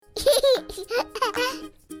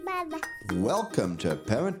Welcome to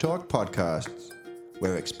Parent Talk Podcasts,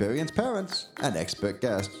 where experienced parents and expert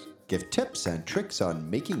guests give tips and tricks on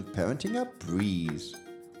making parenting a breeze.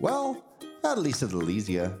 Well, at least a little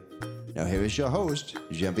easier. Now here is your host,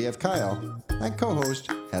 Geneviève Kyle, and co-host,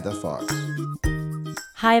 Heather Fox.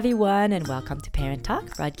 Hi everyone, and welcome to Parent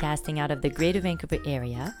Talk, broadcasting out of the Greater Vancouver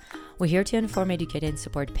area. We're here to inform, educate, and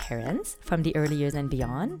support parents from the early years and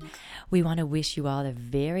beyond. We want to wish you all a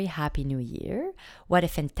very happy new year. What a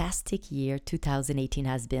fantastic year 2018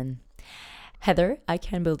 has been. Heather, I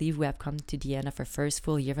can't believe we have come to the end of our first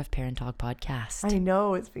full year of Parent Talk podcast. I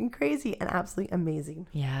know, it's been crazy and absolutely amazing.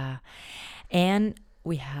 Yeah, and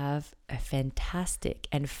we have a fantastic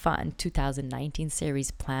and fun 2019 series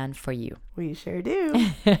planned for you. We sure do.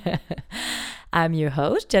 I'm your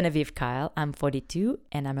host, Geneviève Kyle. I'm 42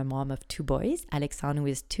 and I'm a mom of two boys, Alexandre, who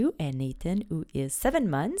is 2, and Nathan, who is 7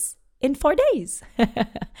 months in 4 days.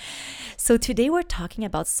 So today we're talking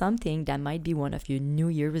about something that might be one of your New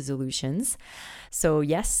Year resolutions. So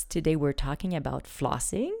yes, today we're talking about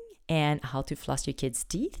flossing and how to floss your kids'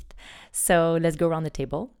 teeth. So let's go around the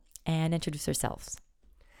table and introduce ourselves.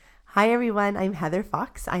 Hi everyone, I'm Heather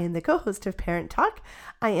Fox. I am the co-host of Parent Talk.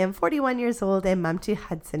 I am 41 years old and mom to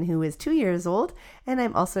Hudson, who is 2 years old, and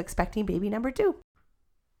I'm also expecting baby number 2.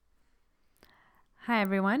 Hi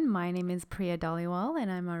everyone, my name is Pria Dhaliwal and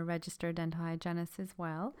I'm a registered dental hygienist as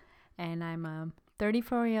well. And I'm a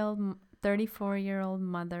 34-year-old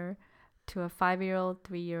mother to a 5-year-old,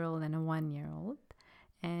 3-year-old, and a 1-year-old.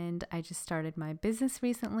 And I just started my business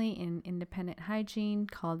recently in independent hygiene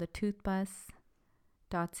called the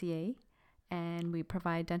toothbus.ca, and we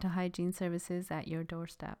provide dental hygiene services at your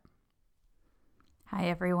doorstep. Hi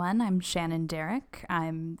everyone, I'm Shannon Derrick.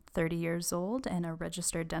 I'm 30 years old and a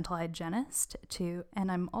registered dental hygienist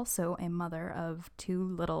and I'm also a mother of 2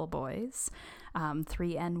 little boys,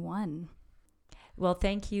 3 and 1. Well,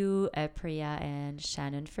 thank you, Priya and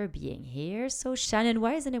Shannon, for being here. So Shannon,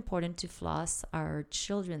 why is it important to floss our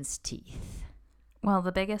children's teeth? Well,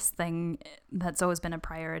 the biggest thing that's always been a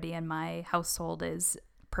priority in my household is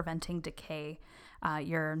preventing decay.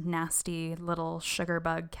 Your nasty little sugar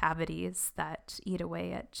bug cavities that eat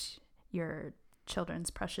away at your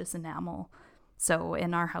children's precious enamel. So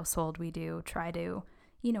in our household, we do try to,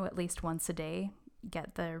 at least once a day,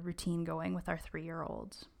 get the routine going with our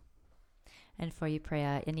 3-year-old. And for you,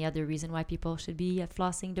 Priya, any other reason why people should be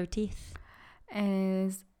flossing their teeth?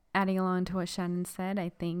 As adding along to what Shannon said, I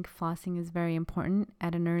think flossing is very important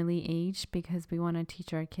at an early age because we want to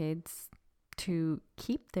teach our kids to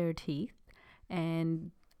keep their teeth.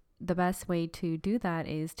 And the best way to do that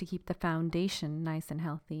is to keep the foundation nice and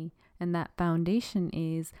healthy. And that foundation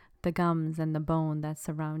is the gums and the bone that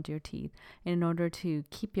surround your teeth. And in order to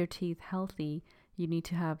keep your teeth healthy, you need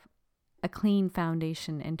to have a clean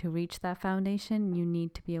foundation. And to reach that foundation, you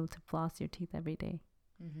need to be able to floss your teeth every day.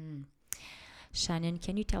 Mm-hmm. Shannon,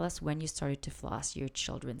 can you tell us when you started to floss your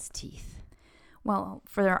children's teeth? Well,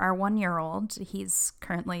 for our 1-year-old, he's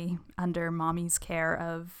currently under mommy's care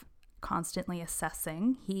of constantly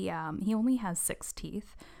assessing. He only has 6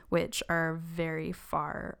 teeth, which are very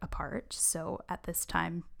far apart. So at this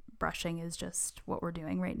time, brushing is just what we're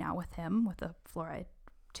doing right now with him with a fluoride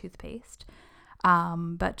toothpaste.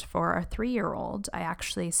 But for our 3-year-old, I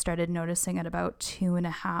actually started noticing at about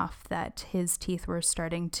 2.5 that his teeth were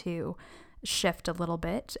starting to shift a little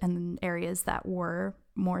bit, and areas that were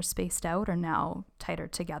more spaced out are now tighter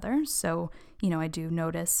together. So, I do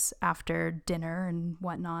notice after dinner and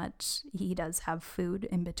whatnot, he does have food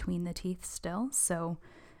in between the teeth still. So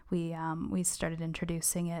we started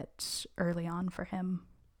introducing it early on for him.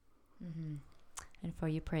 Mm-hmm. And for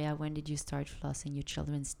you, Priya, when did you start flossing your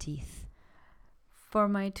children's teeth? For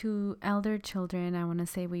my 2 elder children, I want to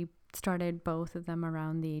say we started both of them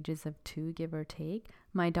around the ages of 2, give or take.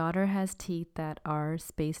 My daughter has teeth that are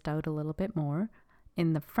spaced out a little bit more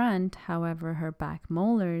in the front. However, her back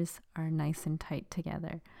molars are nice and tight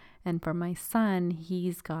together. And for my son,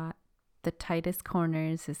 he's got the tightest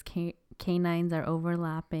corners. His canines are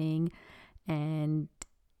overlapping and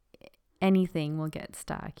anything will get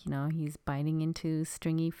stuck. He's biting into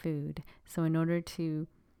stringy food. So in order to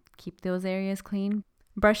keep those areas clean,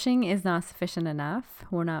 brushing is not sufficient enough.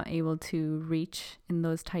 We're not able to reach in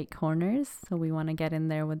those tight corners, so we want to get in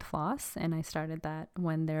there with floss, and I started that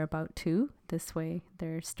when they're about 2. This way,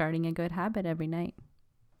 they're starting a good habit every night.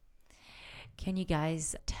 Can you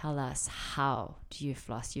guys tell us how do you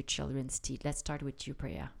floss your children's teeth? Let's start with you,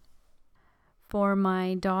 Priya. For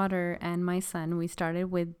my daughter and my son, we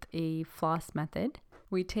started with a floss method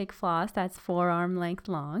We take floss that's forearm length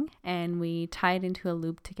long, and we tie it into a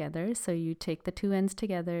loop together. So you take the two ends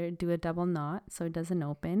together, do a double knot so it doesn't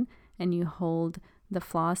open, and you hold the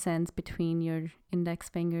floss ends between your index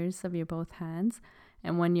fingers of your both hands.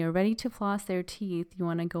 And when you're ready to floss their teeth, you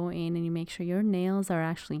want to go in and you make sure your nails are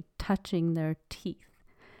actually touching their teeth.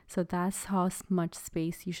 So that's how much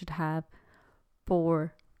space you should have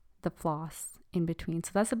for the floss in between.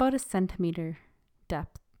 So that's about 1 centimeter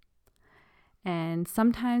depth. And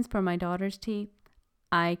sometimes for my daughter's teeth,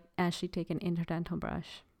 I actually take an interdental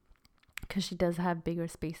brush because she does have bigger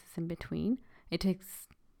spaces in between. It takes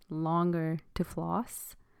longer to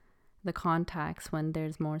floss the contacts when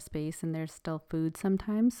there's more space and there's still food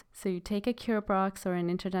sometimes. So you take a cure box or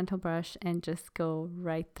an interdental brush and just go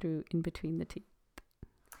right through in between the teeth.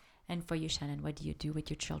 And for you, Shannon, what do you do with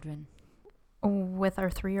your children? With our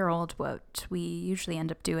 3-year-old, what we usually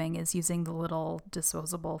end up doing is using the little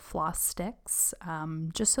disposable floss sticks,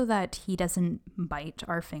 just so that he doesn't bite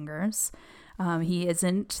our fingers. He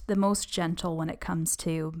isn't the most gentle when it comes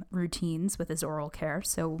to routines with his oral care,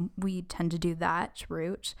 so we tend to do that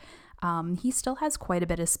route. He still has quite a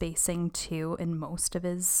bit of spacing too in most of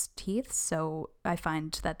his teeth, so I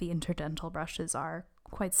find that the interdental brushes are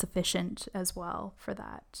quite sufficient as well for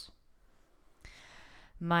that.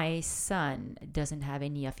 My son doesn't have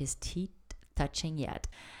any of his teeth touching yet.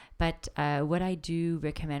 But what I do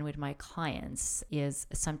recommend with my clients is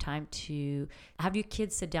sometime to have your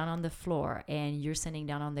kids sit down on the floor and you're sitting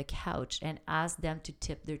down on the couch and ask them to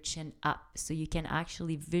tip their chin up so you can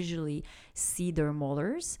actually visually see their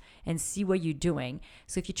molars and see what you're doing.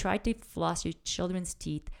 So if you try to floss your children's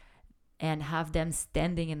teeth and have them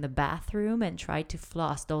standing in the bathroom and try to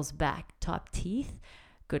floss those back top teeth,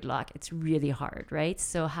 good luck. It's really hard, right?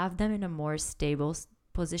 So have them in a more stable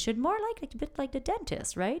position, more like a bit like the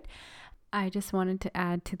dentist, right? I just wanted to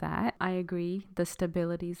add to that. I agree. The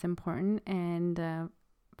stability is important. And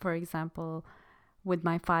for example, with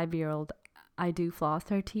my 5-year-old, I do floss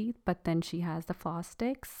her teeth, but then she has the floss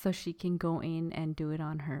sticks so she can go in and do it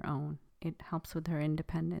on her own. It helps with her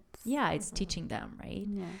independence. Yeah, it's teaching them, right?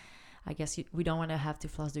 Yeah. I guess we don't want to have to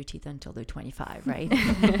floss their teeth until they're 25, right?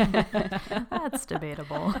 That's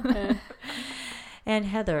debatable. And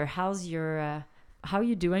Heather, how are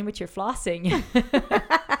you doing with your flossing?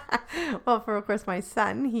 Well, for of course my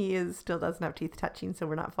son, he still doesn't have teeth touching, so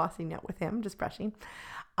we're not flossing yet with him, just brushing.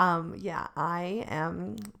 I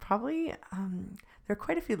am probably there are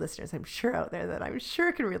quite a few listeners I'm sure out there that I'm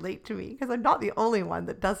sure can relate to me because I'm not the only one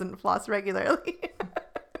that doesn't floss regularly.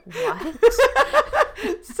 What?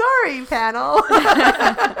 Sorry, panel.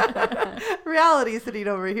 Reality sitting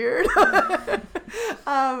over here.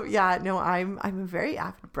 I'm a very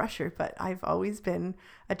avid brusher, but I've always been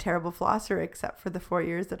a terrible flosser except for the 4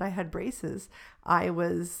 years that I had braces. I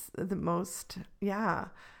was the most,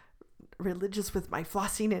 religious with my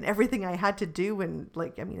flossing and everything I had to do. And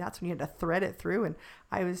that's when you had to thread it through. And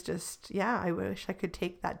I was just, I wish I could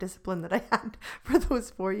take that discipline that I had for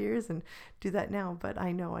those 4 years and do that now. But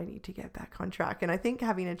I know I need to get back on track. And I think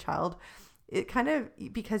having a child, it kind of,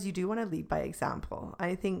 because you do want to lead by example,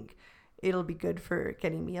 I think it'll be good for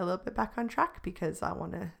getting me a little bit back on track because I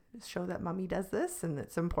want to show that mommy does this and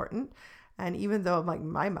it's important. And even though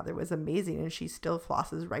my mother was amazing and she still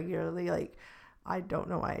flosses regularly, I don't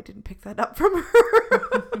know why I didn't pick that up from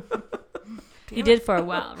her. You did for a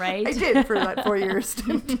while, right? I did for that 4 year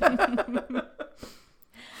stint.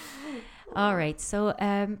 All right. So,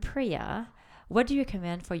 Priya, what do you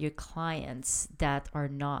recommend for your clients that are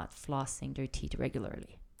not flossing their teeth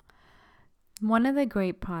regularly? One of the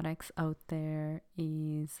great products out there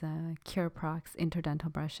is CureProx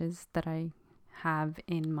interdental brushes that I have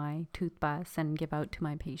in my tooth baths and give out to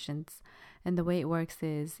my patients. And the way it works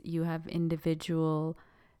is you have individual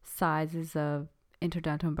sizes of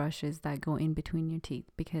interdental brushes that go in between your teeth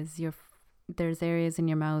because there's areas in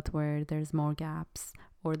your mouth where there's more gaps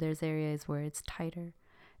or there's areas where it's tighter.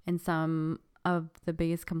 And some of the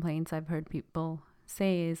biggest complaints I've heard people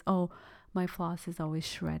say is, oh, my floss is always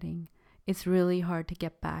shredding. It's really hard to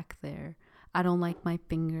get back there. I don't like my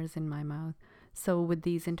fingers in my mouth. So with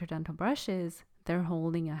these interdental brushes, they're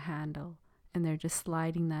holding a handle and they're just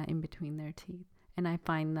sliding that in between their teeth. And I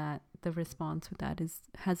find that the response with that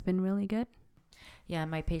has been really good. Yeah,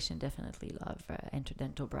 my patient definitely love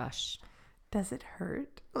interdental brush. Does it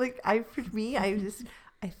hurt? I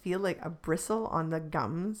feel like a bristle on the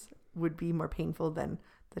gums would be more painful than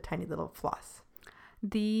the tiny little floss.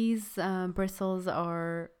 These bristles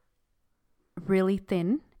are really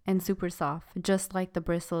thin and super soft, just like the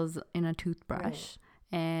bristles in a toothbrush.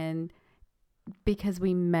 Right. And because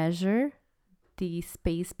we measure the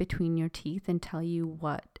space between your teeth and tell you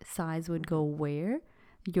what size would go where,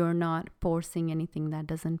 you're not forcing anything that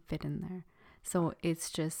doesn't fit in there. So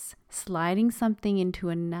it's just sliding something into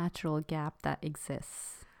a natural gap that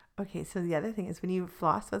exists. Okay, so the other thing is when you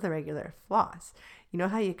floss with a regular floss, you know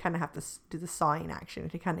how you kind of have to do the sawing action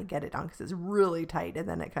to kind of get it on because it's really tight and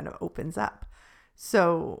then it kind of opens up.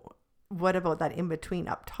 So what about that in-between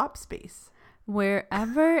up top space?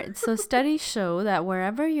 So studies show that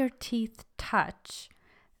wherever your teeth touch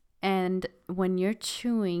and when you're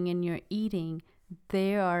chewing and you're eating,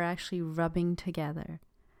 they are actually rubbing together.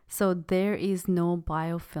 So there is no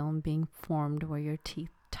biofilm being formed where your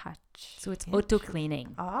teeth touch. So it's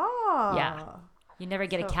auto-cleaning. Oh. Yeah. You never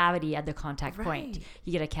get a cavity at the contact point.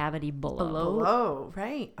 You get a cavity below. Below,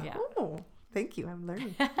 right. Yeah. Oh, thank you. I'm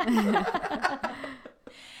learning.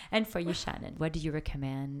 And for you, Shannon, what do you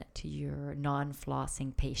recommend to your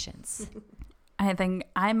non-flossing patients? I think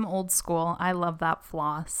I'm old school. I love that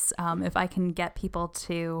floss. If I can get people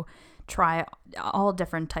to try all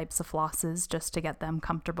different types of flosses just to get them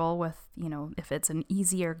comfortable with, if it's an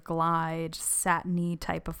easier glide, satiny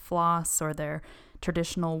type of floss or their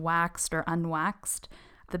traditional waxed or unwaxed.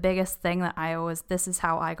 The biggest thing that this is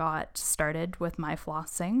how I got started with my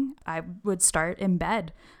flossing. I would start in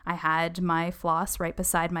bed. I had my floss right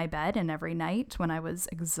beside my bed, and every night when I was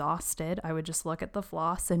exhausted, I would just look at the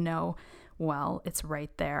floss and know, well, it's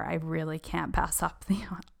right there. I really can't pass up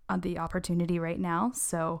the opportunity right now.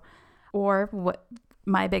 So, or what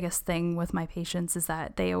my biggest thing with my patients is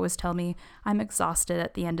that they always tell me, I'm exhausted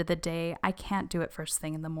at the end of the day. I can't do it first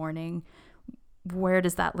thing in the morning. Where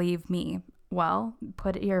does that leave me? Well,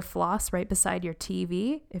 put your floss right beside your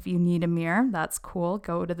TV. If you need a mirror, that's cool.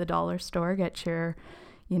 Go to the dollar store, get your,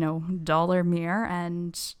 dollar mirror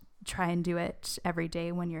and try and do it every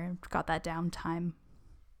day when you've got that downtime.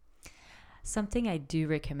 Something I do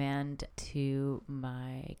recommend to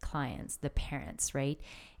my clients, the parents, right,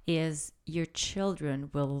 is your children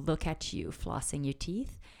will look at you flossing your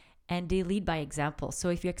teeth and they lead by example. So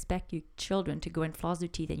if you expect your children to go and floss their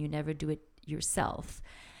teeth and you never do it yourself,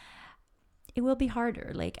 it will be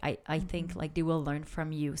harder. I think they will learn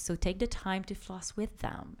from you. So take the time to floss with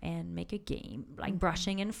them and make a game. Like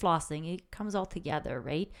brushing and flossing, it comes all together,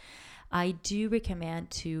 right? I do recommend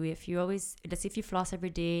to, if you floss every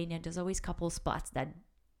day and there's always a couple spots that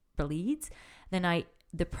bleeds, then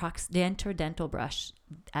the interdental brush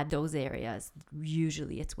at those areas,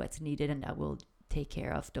 usually it's what's needed and that will take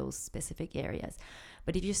care of those specific areas.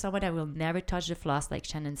 But if you're someone that will never touch the floss, like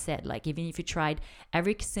Shannon said, even if you tried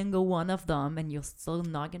every single one of them and you're still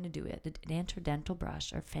not going to do it, the interdental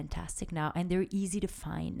brush are fantastic now and they're easy to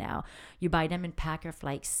find now. You buy them in pack of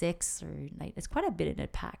 6 or it's quite a bit in a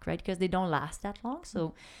pack, right? Because they don't last that long.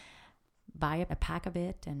 So buy a pack of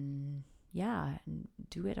it and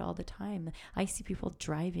do it all the time. I see people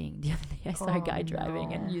driving. The other day I saw a guy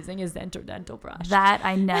driving and using his interdental brush. That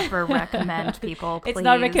I never recommend people, please. It's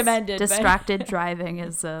not recommended. Distracted driving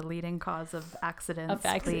is a leading cause of accidents,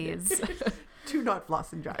 please. Do not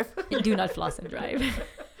floss and drive. Do not floss and drive.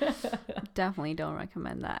 Definitely don't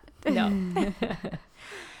recommend that. No.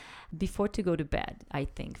 Before to go to bed, I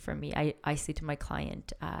think for me, I say to my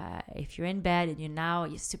client, if you're in bed and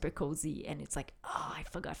you're super cozy and it's I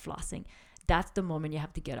forgot flossing, that's the moment you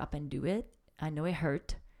have to get up and do it. I know it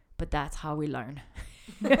hurt, but that's how we learn.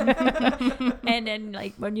 And then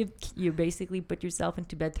when you basically put yourself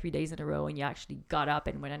into bed 3 days in a row and you actually got up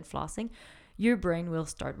and went on flossing, your brain will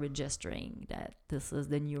start registering that this is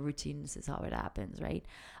the new routine. This is how it happens, right?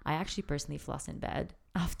 I actually personally floss in bed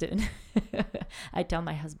often. I tell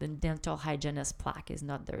my husband dental hygienist plaque is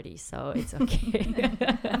not dirty, so it's okay.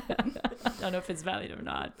 I don't know if it's valid or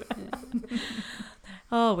not.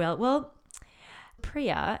 Oh, well,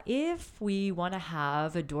 Pria, if we want to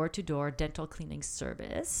have a door-to-door dental cleaning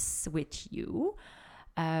service with you,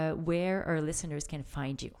 where our listeners can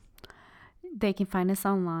find you? They can find us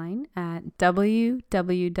online at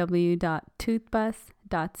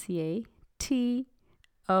www.toothbus.ca,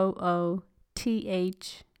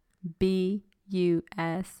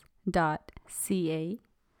 TOOTHBUS.ca.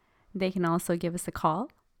 They can also give us a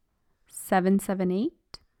call,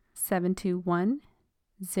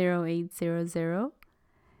 778-721-0800.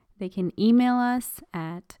 They can email us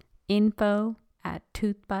at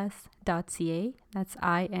info@toothbus.ca. That's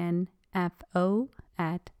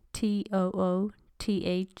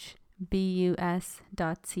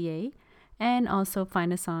info@toothbus.ca. And also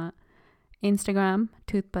find us on Instagram,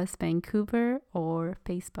 Toothbus Vancouver, or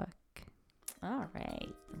Facebook. All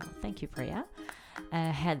right. Well, thank you, Pria.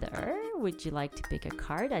 Heather, would you like to pick a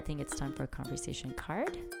card? I think it's time for a conversation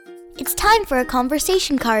card. It's time for a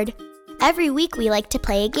conversation card. Every week we like to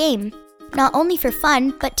play a game. Not only for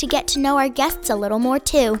fun, but to get to know our guests a little more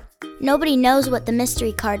too. Nobody knows what the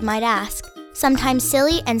mystery card might ask. Sometimes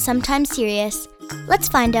silly and sometimes serious. Let's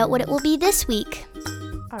find out what it will be this week.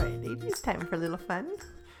 All right, ladies, time for a little fun.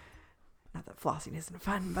 Not that flossing isn't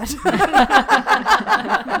fun, but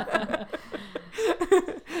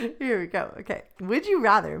here we go. Okay. Would you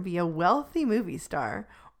rather be a wealthy movie star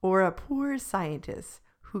or a poor scientist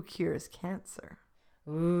who cures cancer?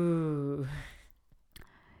 Ooh.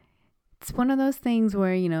 It's one of those things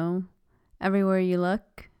where, everywhere you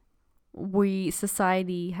look,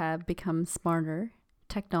 society have become smarter.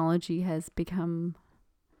 Technology has become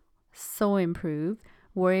so improved.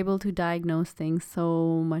 We're able to diagnose things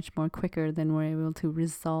so much more quicker than we're able to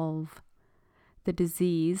resolve the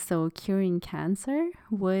disease. So curing cancer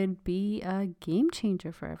would be a game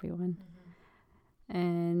changer for everyone. Mm-hmm.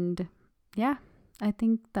 And yeah, I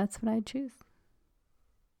think that's what I'd choose.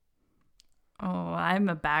 Oh, I'm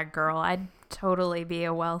a bad girl. I'd totally be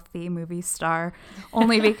a wealthy movie star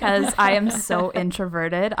only because I am so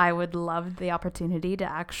introverted. I would love the opportunity to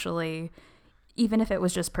actually, even if it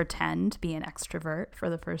was just pretend, be an extrovert for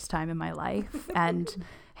the first time in my life. And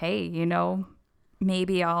hey,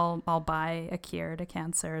 maybe I'll buy a cure to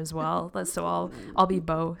cancer as well. So I'll be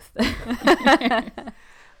both.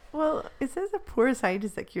 Well, it says a poor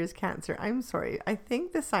scientist that cures cancer. I'm sorry. I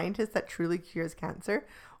think the scientist that truly cures cancer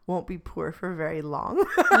won't be poor for very long.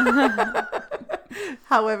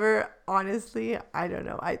 However, honestly, I don't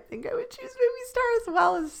know. I think I would choose movie star as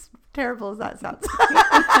well, as terrible as that sounds.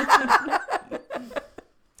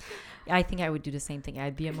 I think I would do the same thing.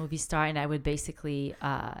 I'd be a movie star and I would basically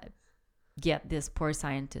get this poor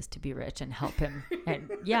scientist to be rich and help him. And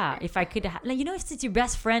yeah, if I could, if it's your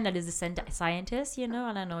best friend that is a scientist, I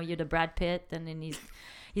don't know, you're the Brad Pitt and then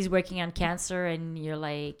he's working on cancer and you're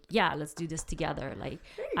like, yeah, let's do this together. Like,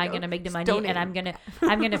 I'm going to make the money and I'm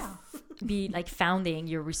going to be like founding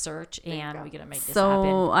your research and we're going to make this happen.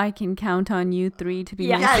 So I can count on you three to be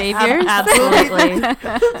my saviors? Absolutely.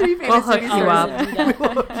 We'll hook you up.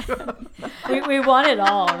 We want it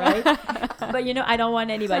all, right? But I don't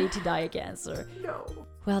want anybody to die of cancer. No.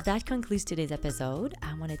 Well, that concludes today's episode.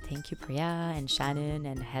 I want to thank you, Pria and Shannon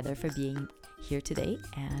and Heather, for being here today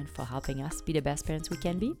and for helping us be the best parents we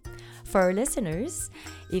can be. For our listeners,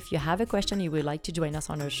 if you have a question you would like to join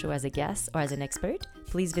us on our show as a guest or as an expert,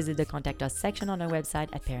 please visit the Contact Us section on our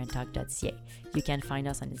website at ParentTalk.ca. You can find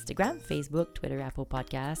us on Instagram, Facebook, Twitter, Apple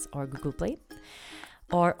Podcasts, or Google Play,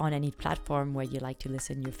 or on any platform where you like to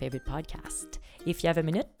listen to your favorite podcast. If you have a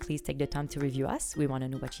minute, please take the time to review us. We want to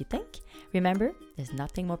know what you think. Remember, there's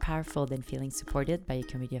nothing more powerful than feeling supported by a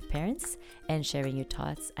community of parents and sharing your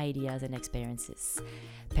thoughts, ideas, and experiences.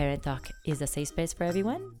 Parent Talk is a safe space for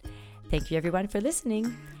everyone. Thank you everyone for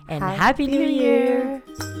listening, and Happy New Year!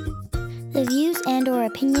 The views and/or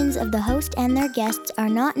opinions of the host and their guests are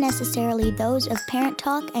not necessarily those of Parent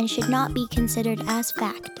Talk and should not be considered as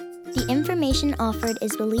fact. The information offered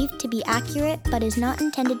is believed to be accurate but is not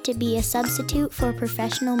intended to be a substitute for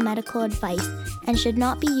professional medical advice and should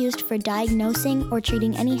not be used for diagnosing or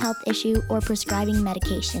treating any health issue or prescribing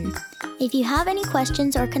medication. If you have any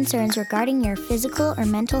questions or concerns regarding your physical or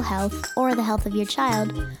mental health or the health of your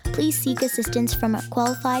child, please seek assistance from a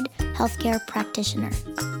qualified healthcare practitioner.